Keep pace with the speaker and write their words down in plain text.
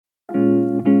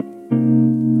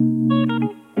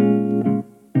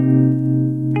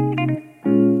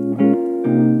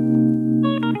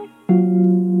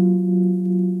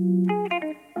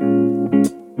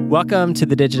Welcome to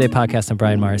the Digiday Podcast. I'm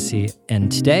Brian Marcy,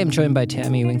 and today I'm joined by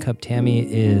Tammy Wincup.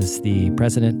 Tammy is the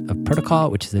president of Politico,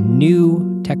 which is a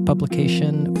new tech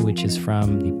publication, which is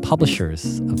from the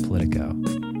publishers of Politico.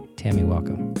 Tammy,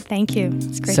 welcome. Thank you.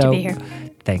 It's great to be here.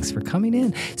 Thanks for coming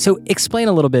in. So explain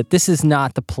a little bit. This is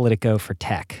not the Politico for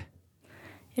tech.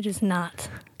 It is not.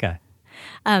 Okay.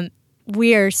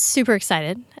 We are super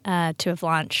excited to have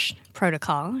launched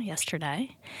Protocol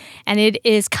yesterday, and it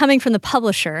is coming from the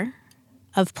publisher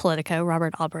of Politico,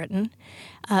 Robert Allbritton,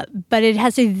 but it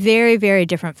has a very, very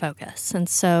different focus. And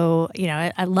so,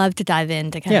 I love to dive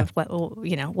into kind of what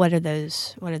are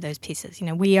those pieces.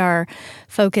 We are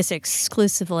focused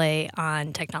exclusively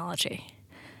on technology,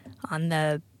 on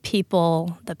the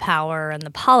people, the power, and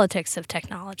the politics of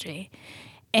technology.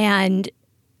 And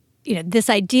this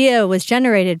idea was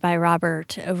generated by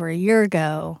Robert over a year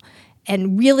ago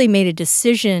and really made a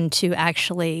decision to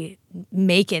actually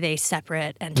make it a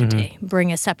separate entity,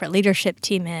 bring a separate leadership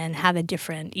team in, have a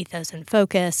different ethos and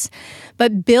focus,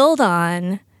 but build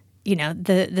on,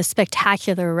 the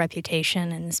spectacular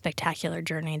reputation and the spectacular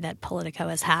journey that Politico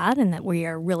has had, and that we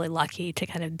are really lucky to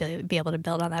kind of be able to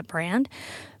build on that brand.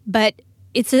 But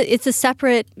it's a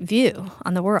separate view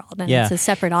on the world, and it's a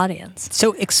separate audience.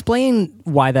 So explain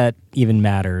why that even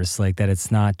matters, like that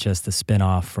it's not just a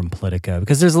spin-off from Politico.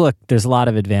 Because there's a lot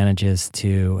of advantages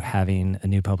to having a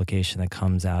new publication that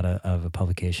comes out of a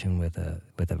publication with a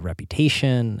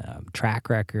reputation, track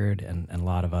record, and a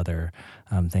lot of other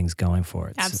things going for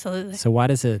it. Absolutely. So why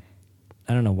does it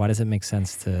make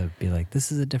sense to be like,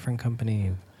 this is a different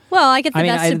company? Well, I get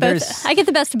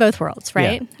the best of both worlds,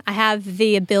 right? Yeah. I have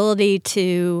the ability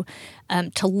to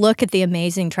look at the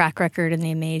amazing track record and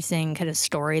the amazing kind of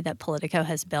story that Politico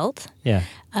has built. Yeah.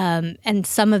 And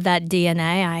some of that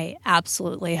DNA I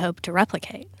absolutely hope to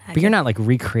replicate. But you're not like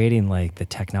recreating like the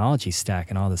technology stack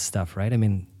and all this stuff, right? I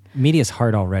mean, media's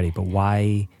hard already, but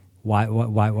why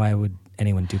would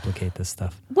anyone duplicate this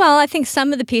stuff? Well, I think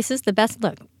some of the pieces,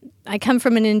 I come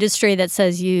from an industry that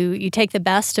says you take the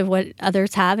best of what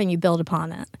others have and you build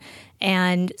upon it.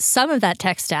 And some of that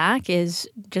tech stack is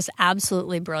just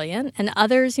absolutely brilliant. And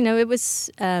others, it's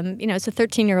a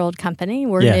 13-year-old company.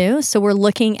 We're new, so we're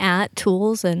looking at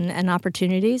tools and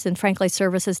opportunities and, frankly,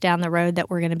 services down the road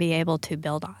that we're going to be able to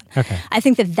build on. Okay. I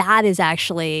think that is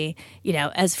actually,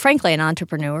 as, frankly, an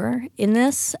entrepreneur in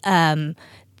this,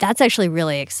 that's actually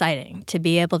really exciting to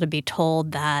be able to be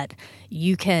told that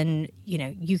you can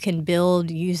build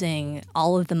using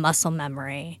all of the muscle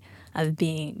memory of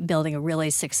building a really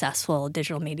successful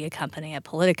digital media company at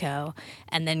Politico,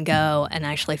 and then go and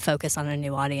actually focus on a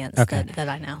new audience that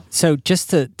I know. So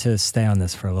just to stay on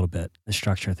this for a little bit, the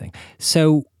structure thing.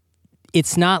 So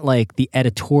it's not like the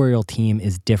editorial team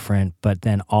is different, but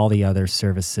then all the other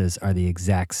services are the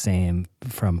exact same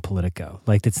from Politico.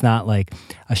 Like, it's not like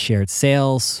a shared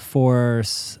sales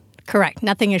force. Correct.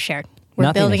 Nothing is shared.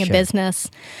 We're building a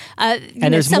business.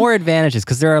 And there's more advantages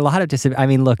because there are a lot of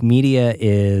look, media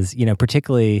is,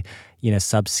 particularly,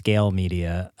 subscale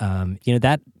media,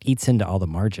 that eats into all the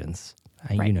margins.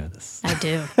 Right. You know this.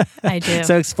 I do.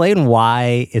 So explain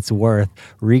why it's worth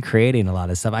recreating a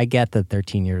lot of stuff. I get that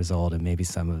 13 years old and maybe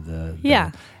some of the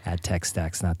ad tech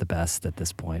stack's not the best at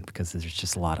this point because there's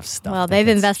just a lot of stuff. Well, they've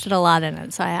invested a lot in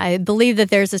it. So I believe that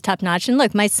there's a top notch. And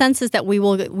look, my sense is that we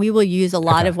will use a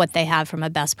lot of what they have from a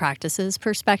best practices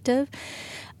perspective.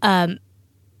 I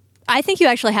think you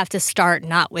actually have to start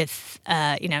not with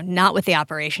the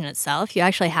operation itself. You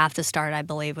actually have to start, I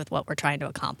believe, with what we're trying to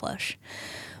accomplish,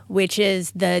 which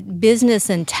is the business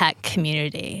and tech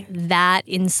community. That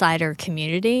insider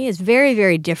community is very,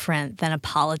 very different than a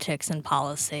politics and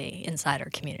policy insider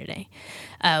community.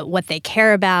 What they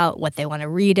care about, what they want to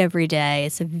read every day,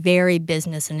 it's a very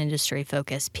business and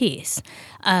industry-focused piece.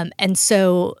 And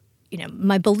so,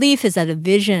 my belief is that a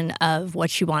vision of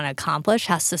what you want to accomplish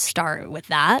has to start with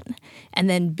that and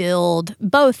then build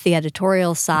both the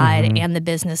editorial side and the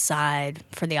business side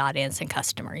for the audience and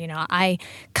customer. I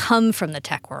come from the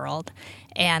tech world,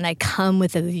 and I come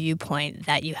with a viewpoint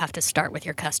that you have to start with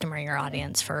your customer and your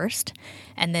audience first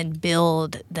and then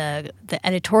build the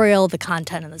editorial, the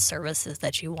content, and the services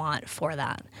that you want for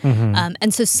that.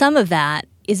 And so some of that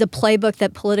is a playbook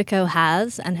that Politico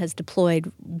has and has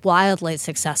deployed wildly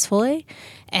successfully,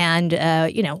 and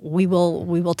we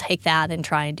will take that and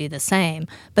try and do the same.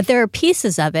 But there are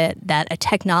pieces of it that a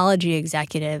technology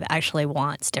executive actually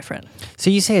wants different.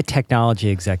 So you say a technology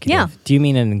executive? Yeah. Do you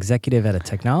mean an executive at a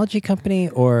technology company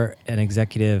or an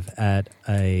executive at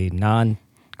a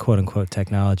non-quote-unquote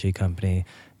technology company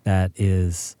that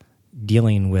is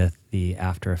dealing with the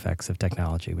after effects of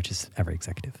technology, which is every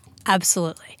executive?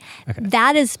 Absolutely. Okay.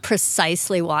 That is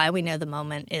precisely why we know the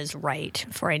moment is right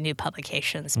for a new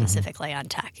publication specifically on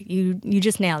tech. You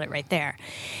just nailed it right there.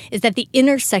 Is that the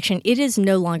intersection, it is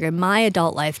no longer my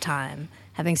adult lifetime,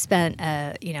 having spent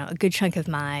a good chunk of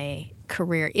my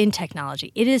career in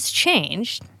technology. It has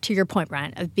changed, to your point,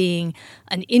 Brian, of being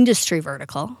an industry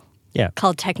vertical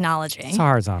called technology. It's a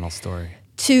horizontal story.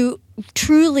 To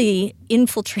truly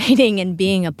infiltrating and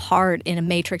being a part in a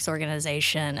matrix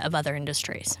organization of other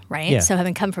industries, right? Yeah. So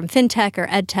having come from fintech or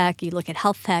ed tech, you look at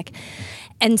health tech.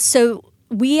 And so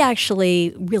we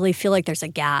actually really feel like there's a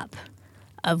gap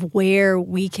of where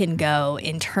we can go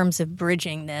in terms of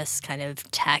bridging this kind of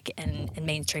tech and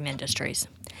mainstream industries.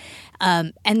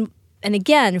 And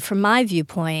again, from my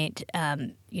viewpoint,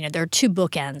 there are two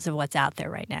bookends of what's out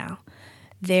there right now.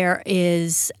 There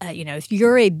is, if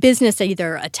you're a business,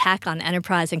 either a tech on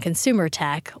enterprise and consumer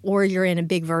tech, or you're in a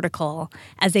big vertical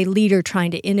as a leader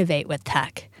trying to innovate with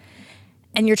tech,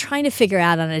 and you're trying to figure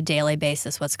out on a daily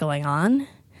basis what's going on,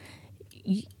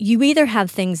 you either have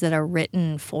things that are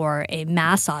written for a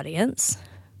mass audience,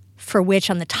 for which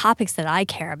on the topics that I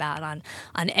care about,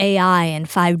 on AI and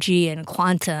 5G and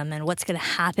quantum and what's going to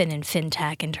happen in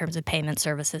fintech in terms of payment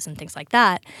services and things like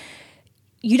that,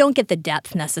 you don't get the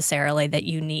depth necessarily that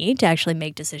you need to actually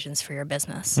make decisions for your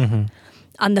business. Mm-hmm.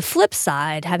 On the flip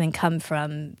side, having come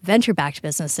from venture-backed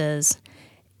businesses,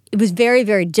 it was very,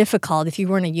 very difficult if you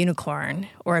weren't a unicorn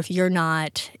or if you're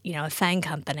not, a FAANG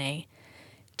company,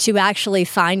 to actually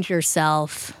find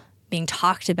yourself being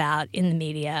talked about in the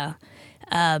media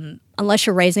unless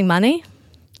you're raising money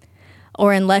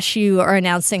or unless you are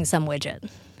announcing some widget.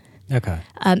 Okay.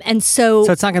 And so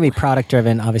it's not going to be product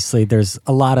driven. Obviously, there's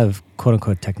a lot of quote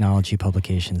unquote technology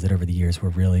publications that over the years were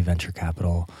really venture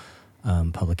capital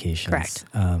publications. Correct.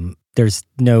 There's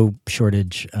no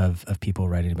shortage of people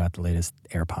writing about the latest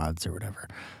AirPods or whatever.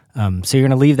 So you're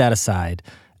going to leave that aside.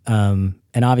 And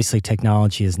obviously,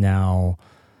 technology is now.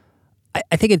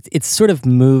 I think it's sort of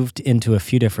moved into a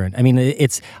few different. I mean,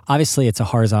 it's a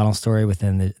horizontal story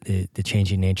within the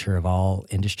changing nature of all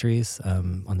industries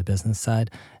on the business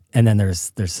side. And then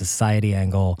there's society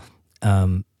angle,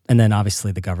 and then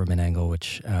obviously the government angle,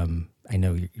 which I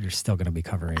know you're still going to be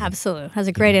covering. Absolutely, has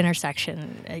a great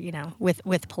intersection,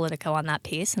 with Politico on that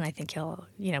piece, and I think you'll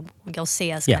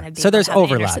see us kind of. So there's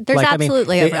overlap. There's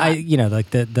absolutely overlap. Like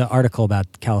the article about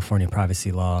California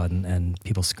privacy law and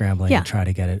people scrambling to try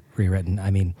to get it rewritten.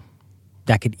 I mean,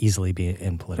 that could easily be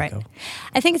in Politico. Right.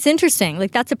 I think it's interesting.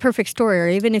 Like, that's a perfect story. Or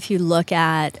even if you look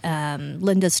at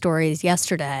Linda's stories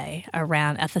yesterday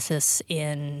around ethicists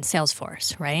in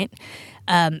Salesforce, right?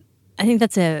 I think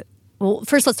that's well,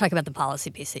 first let's talk about the policy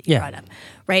piece that you brought up,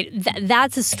 right?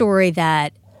 That's a story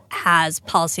that has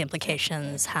policy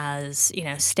implications, has,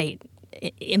 state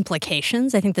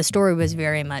implications. I think the story was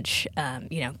very much,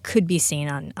 could be seen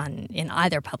in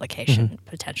either publication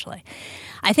potentially.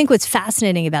 I think what's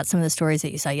fascinating about some of the stories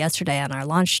that you saw yesterday on our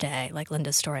launch day, like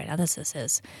Linda's story and Ethicist,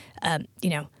 is,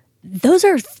 those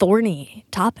are thorny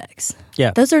topics.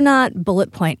 Yeah, those are not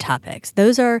bullet point topics.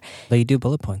 Those are. But you do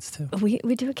bullet points too. We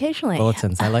do occasionally.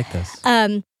 Bulletins. I like this.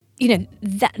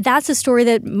 That's a story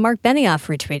that Mark Benioff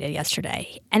retweeted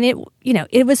yesterday. And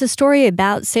it was a story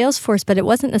about Salesforce, but it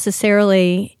wasn't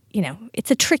necessarily,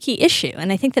 it's a tricky issue.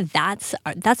 And I think that's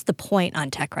the point on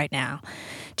tech right now.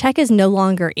 Tech is no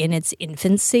longer in its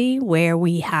infancy where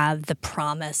we have the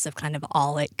promise of kind of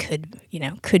all it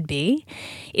could be.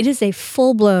 It is a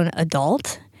full-blown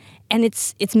adult, and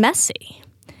it's messy.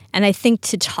 And I think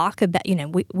to talk about,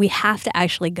 we have to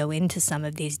actually go into some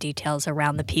of these details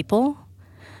around the people,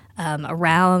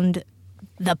 around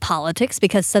the politics,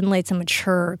 because suddenly it's a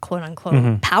mature,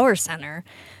 quote-unquote, power center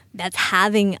that's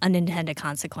having unintended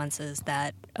consequences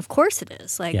that, of course it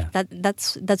is.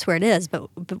 That's where it is. But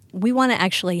we want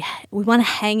to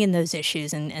hang in those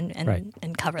issues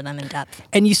and cover them in depth.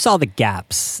 And you saw the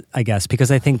gaps, I guess,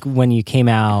 because I think when you came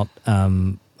out,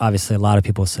 obviously a lot of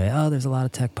people say, oh, there's a lot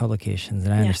of tech publications,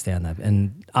 and I understand that.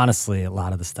 And honestly, a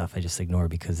lot of the stuff I just ignore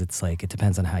because it's like, it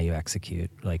depends on how you execute,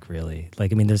 really.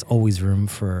 There's always room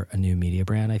for a new media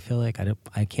brand, I feel like.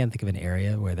 I can't think of an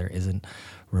area where there isn't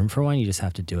room for one. You just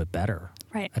have to do it better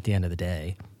at the end of the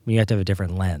day. You have to have a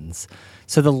different lens.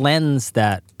 So the lens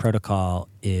that Protocol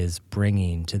is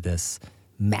bringing to this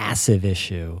massive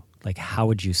issue, how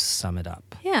would you sum it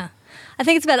up? Yeah. I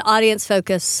think it's about audience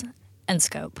focus and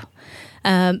scope.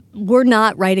 We're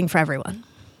not writing for everyone.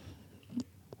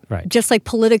 Right. Just like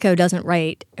Politico doesn't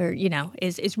write or,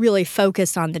 is really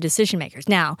focused on the decision makers.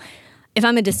 Now, if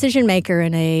I'm a decision maker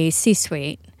in a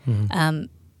C-suite,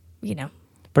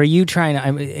 But are you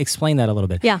trying to explain that a little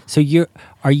bit? Yeah. So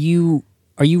are you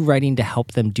are you writing to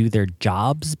help them do their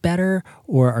jobs better,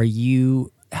 or are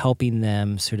you helping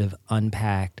them sort of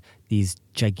unpack these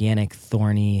gigantic,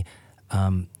 thorny,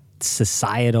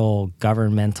 societal,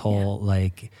 governmental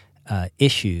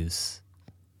issues?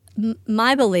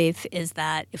 My belief is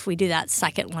that if we do that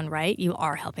second one right, you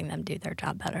are helping them do their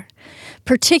job better.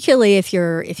 Particularly if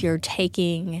you're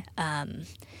taking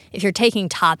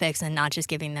topics and not just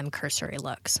giving them cursory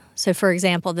looks. So, for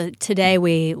example, today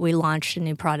we launched a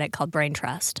new product called Brain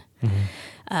Trust.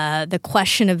 The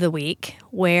question of the week,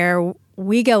 where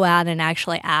we go out and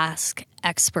actually ask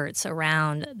experts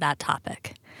around that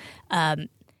topic.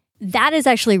 That is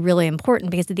actually really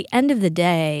important because at the end of the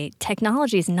day,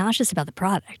 technology is not just about the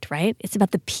product, right? It's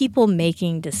about the people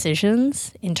making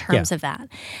decisions in terms of that.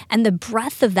 And the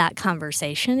breadth of that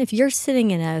conversation, if you're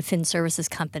sitting in a fin services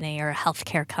company or a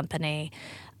healthcare company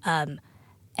and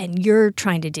you're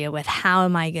trying to deal with how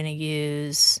am I going to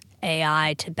use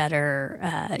AI to better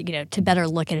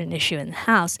look at an issue in the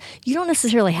house, you don't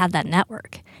necessarily have that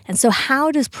network. And so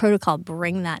how does protocol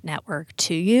bring that network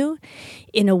to you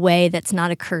in a way that's not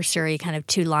a cursory kind of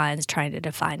 2 lines trying to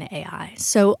define AI?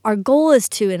 So our goal is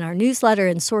to, in our newsletter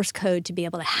and source code, to be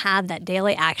able to have that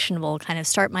daily actionable kind of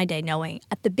start my day knowing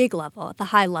at the big level, at the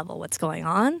high level, what's going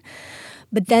on.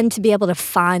 But then to be able to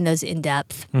find those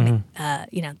in-depth,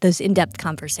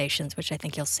 conversations, which I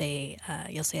think you'll see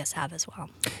us have as well.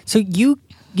 So you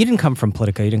didn't come from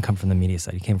Politico, you didn't come from the media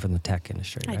side, you came from the tech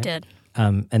industry, right? I did.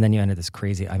 And then you entered this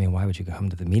crazy, why would you come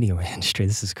to the media industry?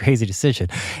 This is a crazy decision.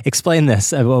 Explain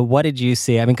this. What did you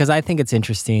see? because I think it's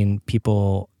interesting.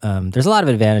 People, there's a lot of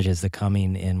advantages to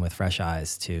coming in with fresh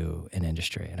eyes to an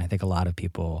industry. And I think a lot of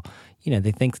people,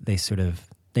 they think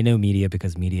they know media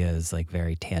because media is like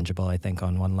very tangible, I think,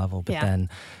 on one level. But then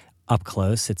up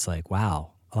close, it's like,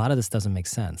 wow, a lot of this doesn't make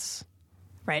sense.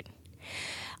 Right.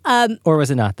 Or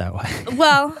was it not that way?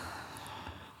 Well,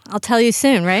 I'll tell you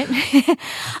soon, right? You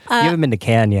haven't been to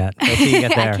Cannes yet. Until you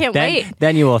get there. I can't wait.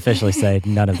 Then you will officially say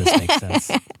none of this makes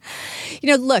sense.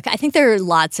 Look, I think there are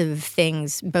lots of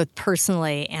things, both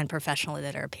personally and professionally,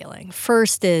 that are appealing.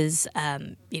 First is,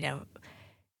 I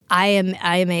am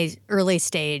a early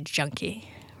stage junkie.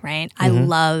 Right? I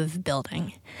love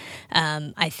building.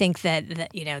 I think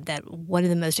that one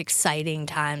of the most exciting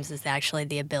times is actually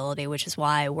the ability, which is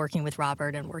why working with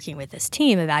Robert and working with this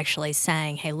team of actually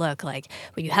saying, hey, look, when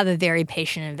you have a very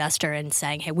patient investor and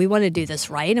saying, hey, we want to do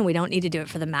this right and we don't need to do it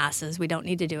for the masses. We don't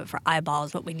need to do it for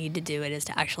eyeballs. What we need to do it is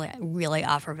to actually really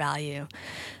offer value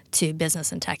to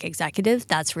business and tech executives.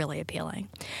 That's really appealing.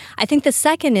 I think the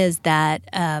second is that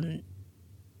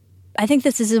I think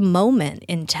this is a moment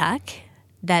in tech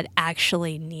that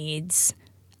actually needs,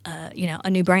 a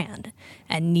new brand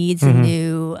and needs a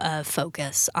new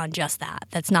focus on just that.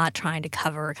 That's not trying to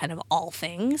cover kind of all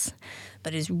things,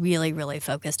 but is really, really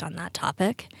focused on that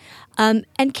topic. And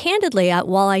candidly,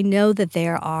 while I know that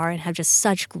there are and have just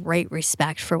such great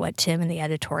respect for what Tim and the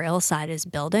editorial side is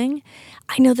building,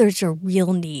 I know there's a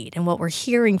real need. And what we're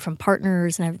hearing from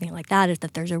partners and everything like that is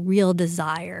that there's a real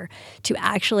desire to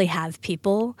actually have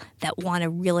people that want to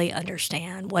really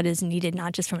understand what is needed,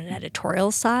 not just from an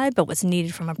editorial side, but what's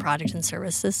needed from a product and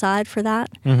services side for that.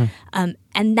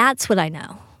 And that's what I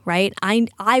know. Right?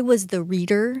 I was the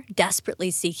reader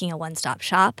desperately seeking a one-stop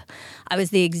shop. I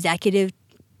was the executive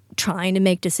trying to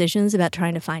make decisions about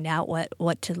trying to find out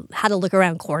how to look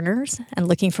around corners and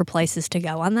looking for places to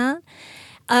go on that.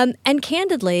 And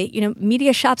candidly,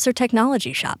 media shops are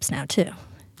technology shops now too.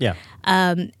 Yeah.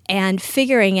 And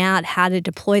figuring out how to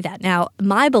deploy that. Now,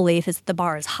 my belief is that the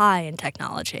bar is high in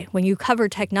technology. When you cover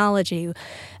technology,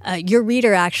 your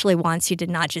reader actually wants you to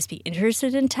not just be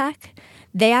interested in tech.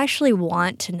 They actually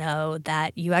want to know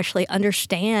that you actually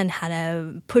understand how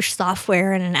to push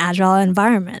software in an agile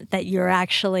environment, that you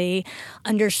actually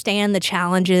understand the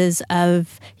challenges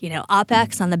of,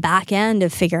 OpEx on the back end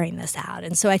of figuring this out.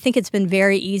 And so I think it's been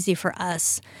very easy for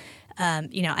us.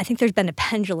 I think there's been a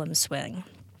pendulum swing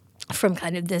from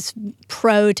kind of this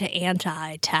pro to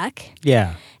anti-tech.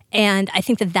 Yeah. And I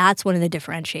think that that's one of the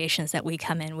differentiations that we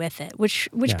come in with it, which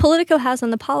Politico has on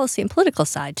the policy and political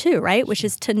side too, right? Which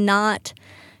is to not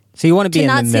So you want to be in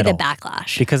the see middle. the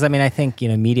backlash. Because I think,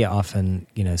 media often,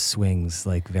 swings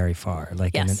like very far.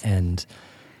 And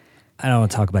I don't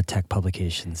want to talk about tech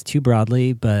publications too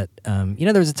broadly, but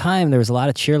there was a time there was a lot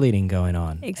of cheerleading going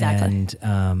on. Exactly.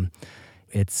 And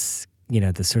it's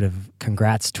the sort of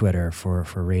congrats Twitter for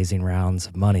raising rounds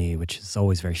of money, which is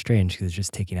always very strange because it's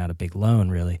just taking out a big loan,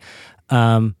 really.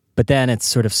 But then it's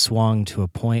sort of swung to a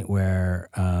point where,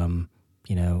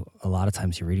 a lot of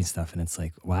times you're reading stuff and it's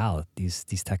like, wow, these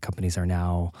tech companies they're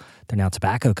now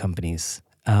tobacco companies.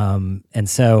 And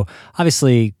so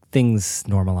obviously things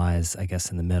normalize, I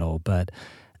guess, in the middle. But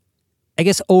I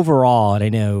guess overall, and I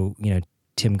know,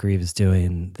 Tim Grieve is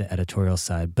doing the editorial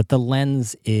side, but the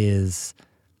lens is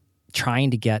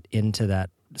trying to get into that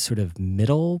sort of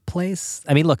middle place.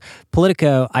 I mean, look,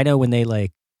 Politico, I know when they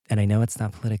and I know it's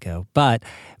not Politico, but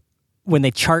when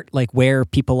they chart where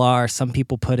people are, some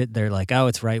people put it, they're like, oh,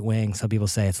 it's right wing. Some people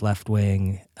say it's left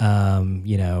wing.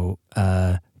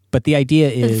 But the idea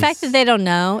is... The fact that they don't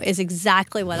know is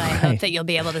exactly what I hope that you'll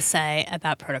be able to say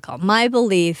about protocol. My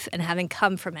belief, and having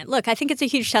come from it, look, I think it's a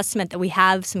huge testament that we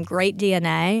have some great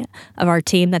DNA of our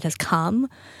team that has come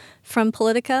from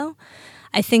Politico.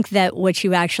 I think that what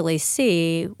you actually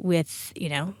see with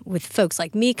folks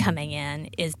like me coming in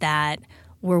is that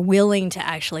we're willing to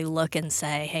actually look and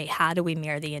say, hey, how do we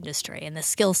mirror the industry? And the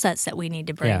skill sets that we need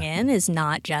to bring in is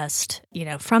not just,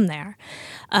 from there.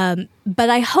 But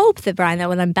I hope that, Brian, that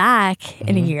when I'm back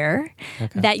in a year,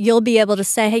 that you'll be able to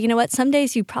say, hey, you know what? Some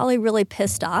days you probably really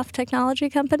pissed off technology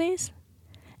companies.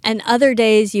 And other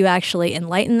days you actually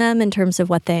enlighten them in terms of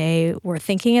what they were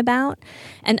thinking about.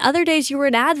 And other days you were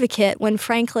an advocate when,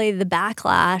 frankly, the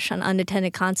backlash on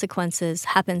unintended consequences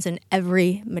happens in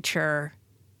every mature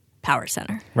power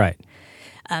center. Right.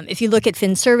 If you look at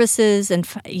Fin Services and,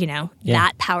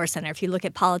 that power center, if you look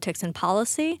at politics and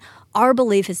policy, our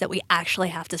belief is that we actually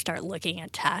have to start looking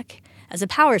at tech as a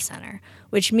power center,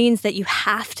 which means that you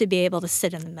have to be able to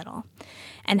sit in the middle.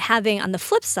 And having, on the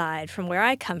flip side, from where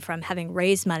I come from, having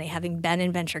raised money, having been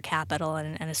in venture capital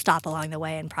and a stop along the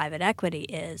way in private equity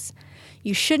is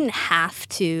you shouldn't have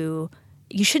to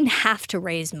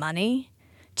raise money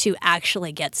to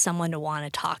actually get someone to want to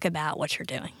talk about what you're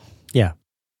doing. Yeah.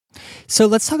 So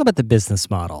let's talk about the business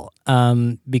model,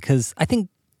 because I think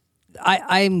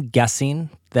I'm guessing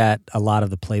that a lot of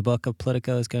the playbook of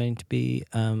Politico is going to be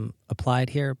applied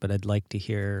here, but I'd like to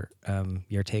hear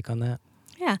your take on that.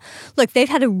 Yeah. Look, they've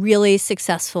had a really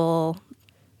successful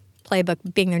playbook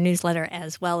being their newsletter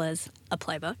as well as a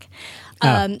playbook.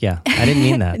 Yeah, I didn't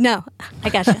mean that. No, I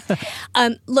gotcha.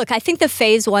 Look, I think the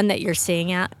phase one that you're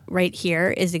seeing at right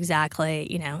here is exactly,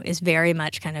 is very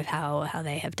much kind of how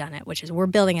they have done it, which is we're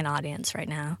building an audience right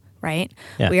now, right?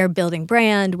 Yeah. We are building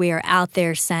brand. We are out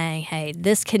there saying, hey,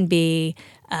 this can be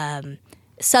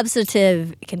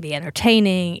substantive, it can be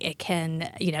entertaining, it can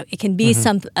be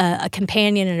a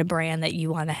companion and a brand that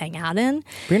you want to hang out in.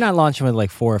 We're not launching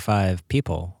with 4 or 5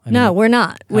 people. No, we're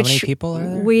not. How many people are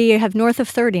there? We have north of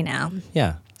 30 now.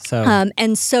 Yeah. So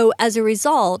and so as a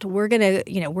result, we're gonna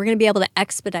be able to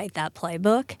expedite that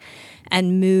playbook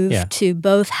and move to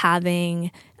both having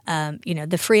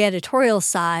the free editorial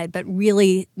side, but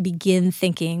really begin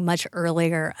thinking much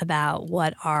earlier about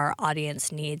what our audience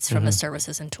needs from a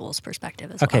services and tools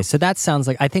perspective as well. Okay, so that sounds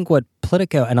like, I think what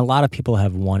Politico, and a lot of people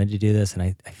have wanted to do this, and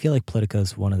I feel like Politico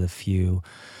is one of the few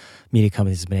media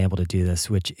companies that's been able to do this,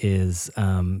 which is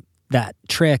that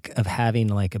trick of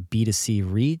having a B2C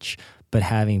reach, but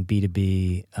having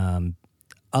B2B,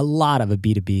 a lot of a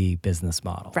B2B business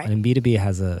model. Right. And B2B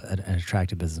has an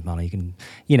attractive business model. You can,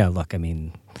 look, I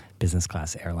mean, business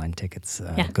class airline tickets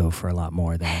go for a lot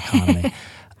more than economy.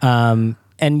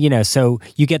 And, so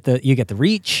you get the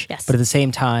reach, but at the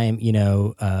same time,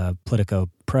 Politico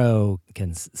Pro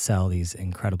can sell these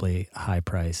incredibly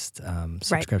high-priced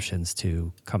subscriptions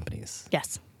to companies.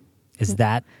 Yes. Is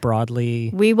that broadly?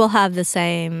 We will have the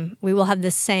same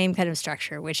kind of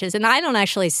structure, which is, and I don't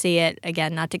actually see it,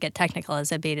 again, not to get technical,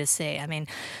 as a B2C. I mean,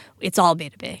 it's all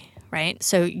B2B, right?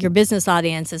 So your business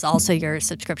audience is also your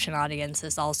subscription audience,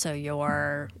 is also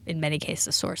your, in many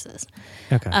cases, sources.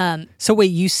 Okay. So wait,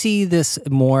 you see this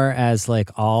more as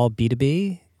all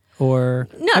B2B? Or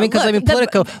no,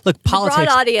 Politico. Look, politics. The broad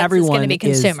audience everyone is going to be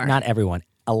consumer. Not everyone.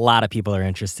 A lot of people are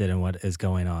interested in what is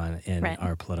going on in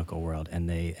our political world, and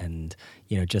they're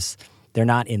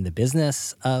not in the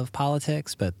business of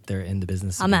politics, but they're in the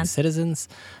business of being citizens.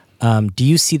 Do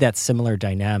you see that similar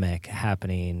dynamic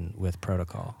happening with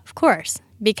protocol? Of course,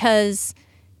 because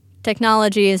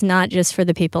technology is not just for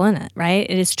the people in it, right?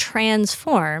 It has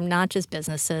transformed not just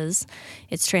businesses.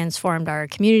 It's transformed our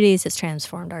communities. It's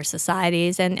transformed our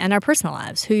societies and our personal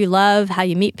lives. Who you love, how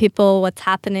you meet people, what's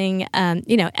happening.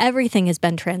 Everything has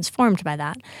been transformed by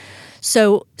that.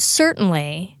 So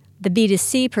certainly the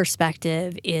B2C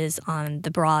perspective is on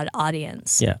the broad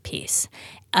audience piece.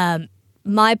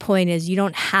 My point is you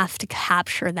don't have to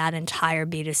capture that entire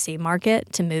B2C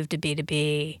market to move to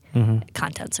B2B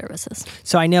content services.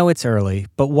 So I know it's early,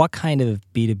 but what kind of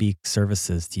B2B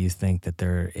services do you think that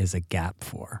there is a gap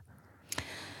for?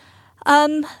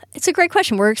 It's a great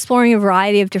question. We're exploring a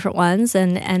variety of different ones,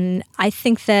 and I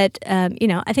think that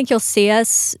I think you'll see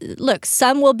us. Look,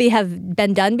 some will have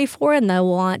been done before, and they'll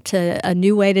want a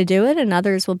new way to do it, and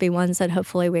others will be ones that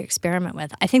hopefully we experiment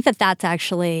with. I think that that's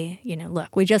actually,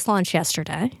 look, we just launched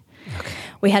yesterday. Okay.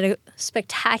 We had a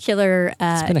spectacular.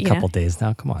 It's been a couple days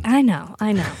now. Come on. I know.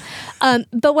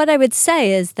 But what I would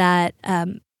say is that.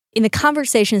 In the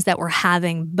conversations that we're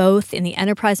having, both in the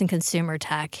enterprise and consumer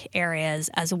tech areas,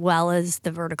 as well as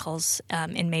the verticals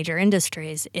in major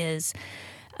industries, is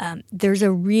there's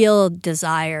a real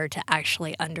desire to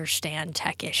actually understand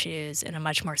tech issues in a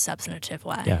much more substantive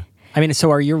way. Yeah. I mean,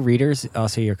 so are your readers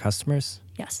also your customers?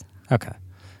 Yes. Okay.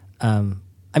 I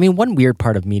mean, one weird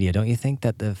part of media, don't you think,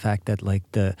 that the fact that like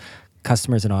the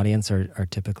customers and audience are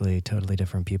typically totally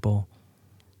different people?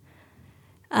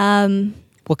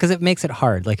 Well, because it makes it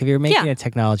hard. Like if you're making a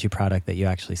technology product that you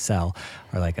actually sell,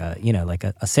 or like a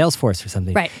Salesforce or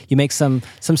something, right. You make some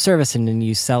service and then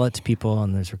you sell it to people,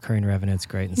 and there's recurring revenue. It's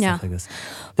great and stuff like this.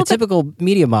 The typical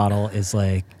media model is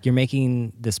like you're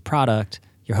making this product,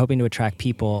 you're hoping to attract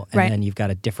people, and then you've got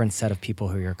a different set of people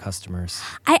who are your customers.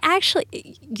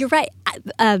 You're right,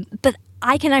 but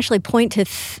I can actually point to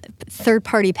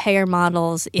third-party payer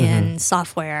models in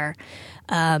software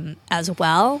as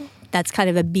well. That's kind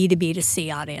of a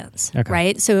B2B2C audience,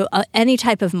 right? So any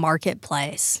type of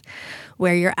marketplace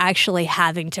where you're actually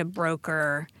having to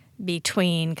broker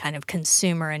between kind of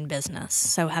consumer and business.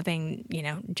 So having,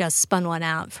 just spun one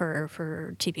out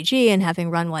for TPG and having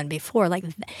run one before, like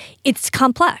it's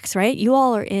complex, right? You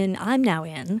all are I'm now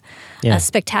in a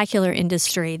spectacular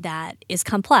industry that is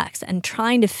complex, and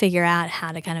trying to figure out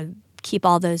how to kind of keep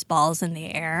all those balls in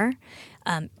the air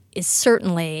is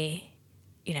certainly,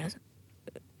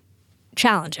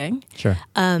 challenging. Sure.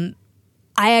 I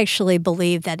actually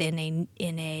believe that in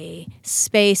a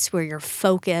space where you're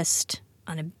focused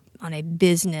on a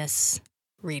business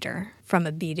reader from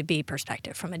a B2B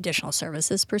perspective, from additional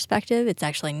services perspective, it's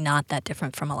actually not that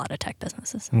different from a lot of tech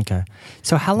businesses. Okay.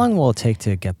 So how long will it take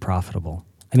to get profitable?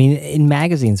 I mean, in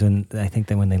magazines, when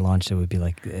they launched it would be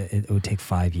like, it would take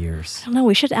 5 years. I don't know.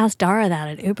 We should ask Dara that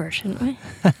at Uber, shouldn't we?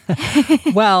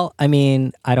 Well, I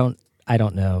mean, I don't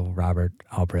know Robert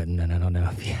Allbritton, and I don't know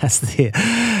if he has the.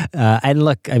 And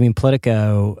look, I mean,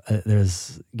 Politico.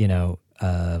 There's,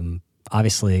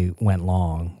 obviously went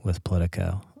long with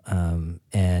Politico,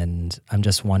 and I'm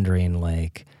just wondering,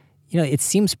 like, it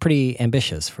seems pretty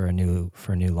ambitious for a new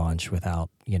launch without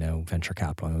venture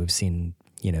capital. I mean, we've seen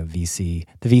VC.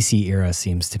 The VC era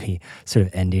seems to be sort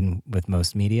of ending with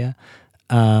most media.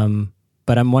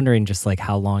 But I'm wondering just like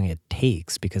how long it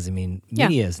takes, because I mean,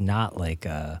 media is not like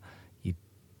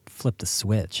flip the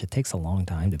switch. It takes a long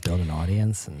time to build an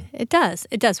audience. And It does,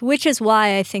 which is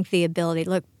why I think the ability,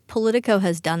 look, Politico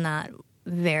has done that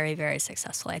very, very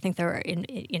successfully. I think there are,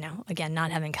 again, not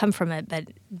having come from it,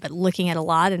 but looking at a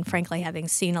lot, and frankly, having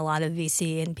seen a lot of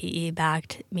VC and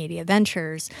PE-backed media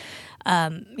ventures,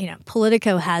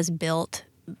 Politico has built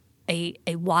a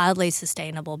wildly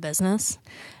sustainable business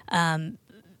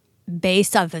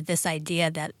based off of this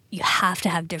idea that you have to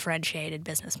have differentiated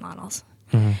business models.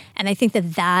 Mm-hmm. And I think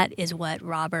that is what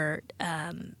Robert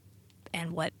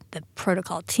and what the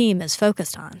protocol team is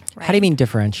focused on. Right? How do you mean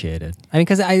differentiated? I mean,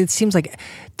 because it seems like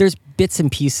there's bits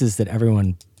and pieces that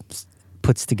everyone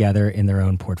puts together in their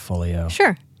own portfolio.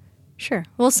 Sure.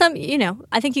 Well, some,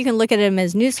 I think you can look at them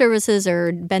as new services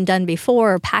or been done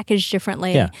before or packaged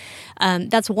differently. Yeah.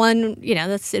 That's one,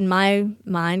 that's in my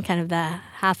mind kind of the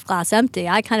half glass empty.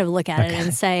 I kind of look at it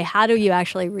and say, how do you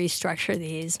actually restructure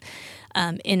these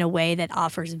in a way that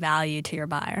offers value to your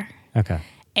buyer? Okay.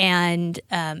 And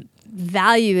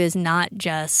value is not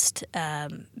just,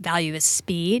 value is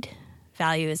speed,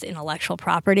 value is intellectual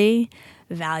property,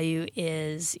 value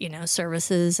is,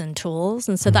 services and tools.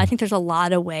 And so I think there's a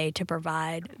lot of way to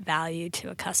provide value to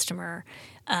a customer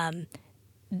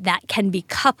that can be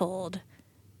coupled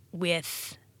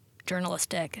with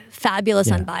fabulous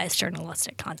unbiased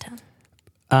journalistic content.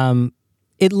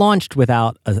 It launched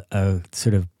without a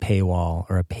sort of paywall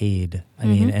or a paid. I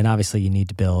mean, and obviously you need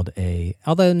to build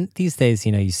although these days,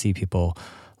 you see people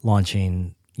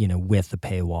launching, with a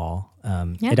paywall.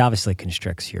 It obviously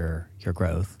constricts your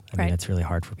growth. I mean, it's really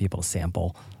hard for people to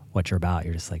sample what you're about.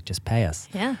 You're just like, just pay us.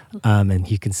 Yeah. And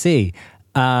you can see.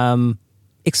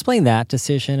 Explain that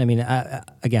decision. I mean,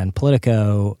 again,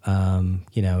 Politico,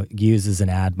 uses an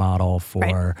ad model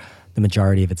for the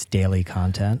majority of its daily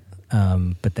content.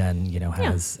 But then,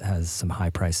 has some high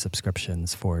price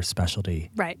subscriptions for specialty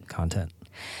content.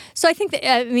 So I think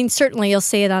that, certainly you'll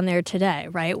see it on there today,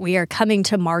 right? We are coming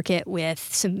to market with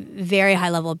some very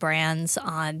high-level brands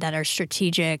that are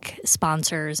strategic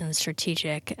sponsors and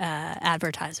strategic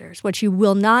advertisers. What you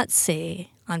will not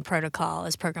see on Protocol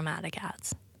is programmatic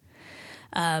ads.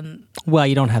 Well,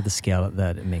 you don't have the scale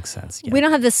that it makes sense yet. We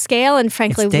don't have the scale, and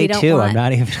frankly, it's day we don't two. want... I'm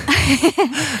not even...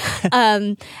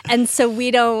 and so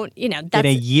we don't, that's... In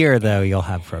a year, though, you'll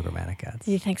have programmatic ads.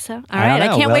 You think so? All I right. don't know, I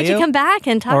can't will wait you? to come back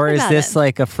and talk about it. Or is this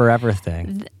like a forever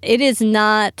thing? It is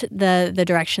not the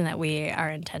direction that we are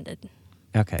intended.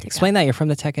 Okay. Explain that. You're from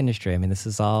the tech industry. This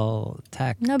is all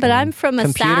tech. No, but I'm from a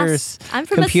computers, SaaS. I'm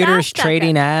from computers a SaaS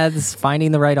trading ads,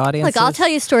 finding the right audiences. Look, I'll tell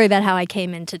you a story about how I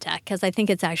came into tech because I think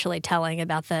it's actually telling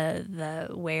about the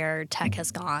where tech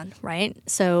has gone, right?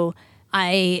 So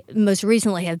I most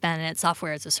recently have been at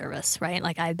software as a service, right?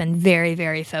 Like I've been very,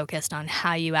 very focused on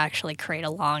how you actually create a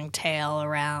long tail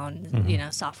around,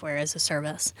 software as a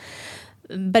service.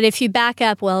 But if you back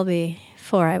up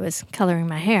before I was coloring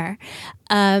my hair,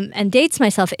 and dates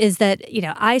myself, is that,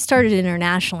 I started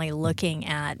internationally looking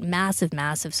at massive,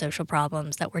 massive social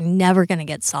problems that were never going to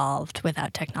get solved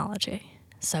without technology.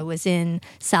 So I was in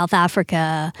South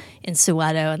Africa, in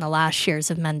Soweto, in the last years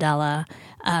of Mandela,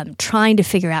 trying to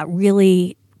figure out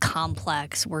really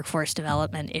complex workforce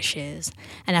development issues.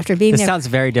 And after being This sounds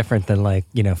very different than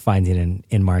finding an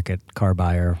in-market car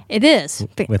buyer. It is.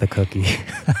 With a cookie.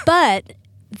 But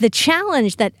the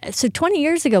challenge 20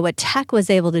 years ago, what tech was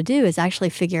able to do is actually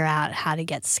figure out how to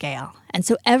get scale. And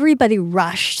so everybody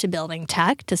rushed to building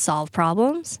tech to solve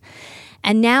problems.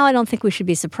 And now I don't think we should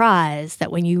be surprised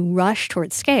that when you rush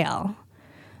towards scale,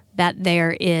 that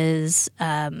there is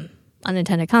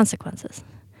unintended consequences.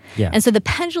 Yeah. And so the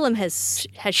pendulum has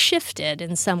shifted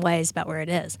in some ways about where it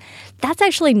is. That's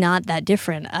actually not that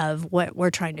different of what we're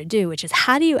trying to do, which is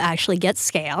how do you actually get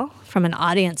scale from an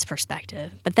audience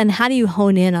perspective, but then how do you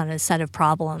hone in on a set of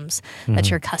problems that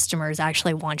your customers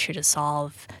actually want you to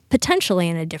solve, potentially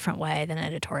in a different way than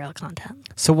editorial content.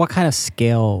 So what kind of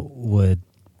scale would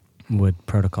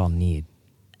Protocol need?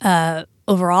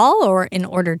 Overall, or in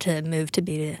order to move to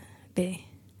B2B?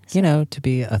 To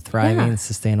be a thriving,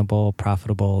 sustainable,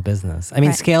 profitable business.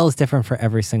 Right. Scale is different for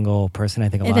every single person. I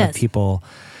think a lot of people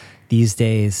these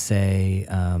days say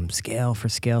scale for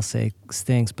scale's sake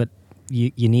stinks, but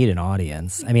you need an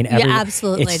audience.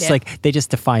 Absolutely it's do. like they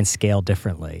just define scale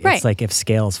differently. Right. It's like if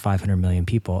scale is 500 million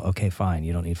people, okay, fine,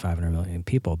 you don't need 500 million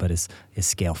people, but is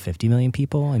scale 50 million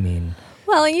people?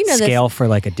 Scale for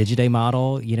like a Digiday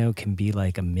model, can be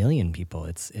like 1 million people.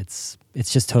 It's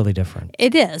just totally different.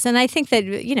 It is. And I think that,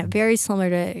 very similar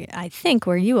to, I think,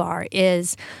 where you are,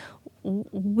 is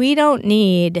we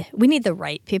need the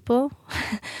right people.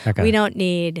 Okay. We don't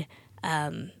need,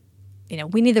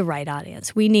 we need the right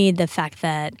audience. We need the fact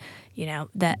that,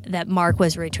 that Mark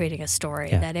was retweeting a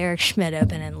story, that Eric Schmidt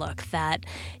opened and looked, that,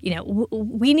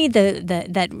 we need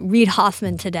that Reid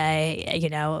Hoffman today,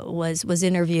 was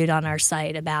interviewed on our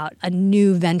site about a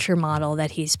new venture model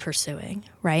that he's pursuing,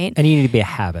 right? And you need to be a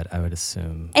habit, I would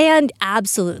assume. And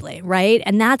absolutely, right?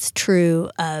 And that's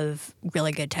true of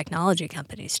really good technology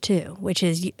companies too, which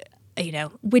is,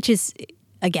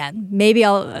 again, maybe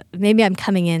I'm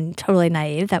coming in totally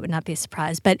naive. That would not be a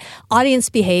surprise. But audience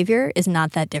behavior is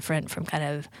not that different from kind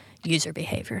of user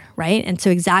behavior, right? And so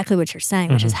exactly what you're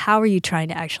saying, which is how are you trying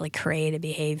to actually create a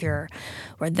behavior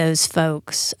where those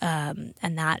folks and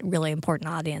that really important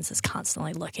audience is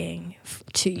constantly looking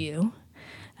to you.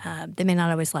 They may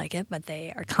not always like it, but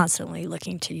they are constantly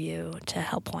looking to you to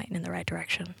help point in the right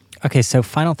direction. Okay, so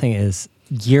final thing is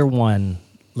year one,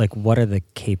 what are the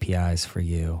KPIs for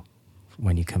you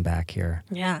when you come back here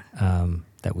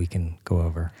that we can go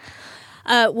over?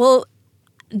 Well,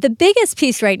 the biggest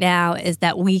piece right now is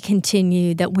that we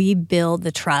build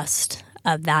the trust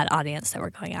of that audience that we're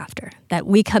going after. That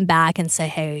we come back and say,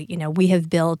 hey, we have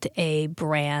built a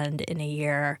brand in a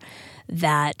year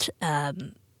that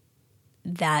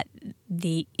that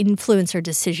the influencer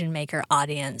decision maker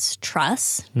audience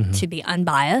trusts to be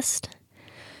unbiased,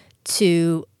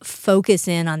 to focus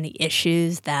in on the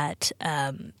issues that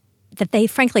they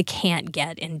frankly can't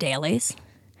get in dailies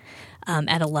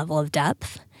at a level of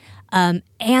depth, and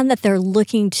that they're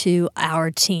looking to our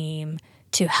team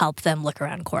to help them look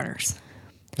around corners.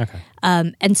 Okay.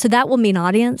 And so that will mean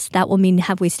audience. That will mean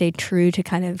have we stayed true to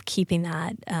kind of keeping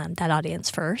that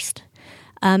audience first.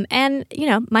 And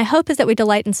my hope is that we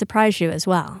delight and surprise you as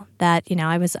well. That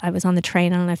I was on the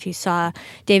train. I don't know if you saw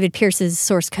David Pierce's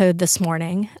source code this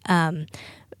morning,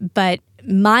 but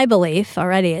my belief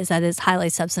already is that it's highly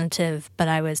substantive. But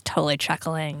I was totally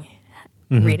chuckling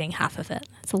reading half of it.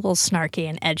 a little snarky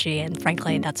and edgy, and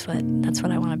frankly, that's what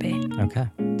I want to be. Okay.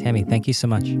 Tammy, thank you so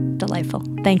much. Delightful.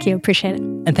 Thank you. Appreciate it.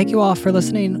 And thank you all for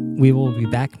listening. We will be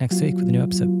back next week with a new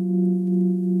episode.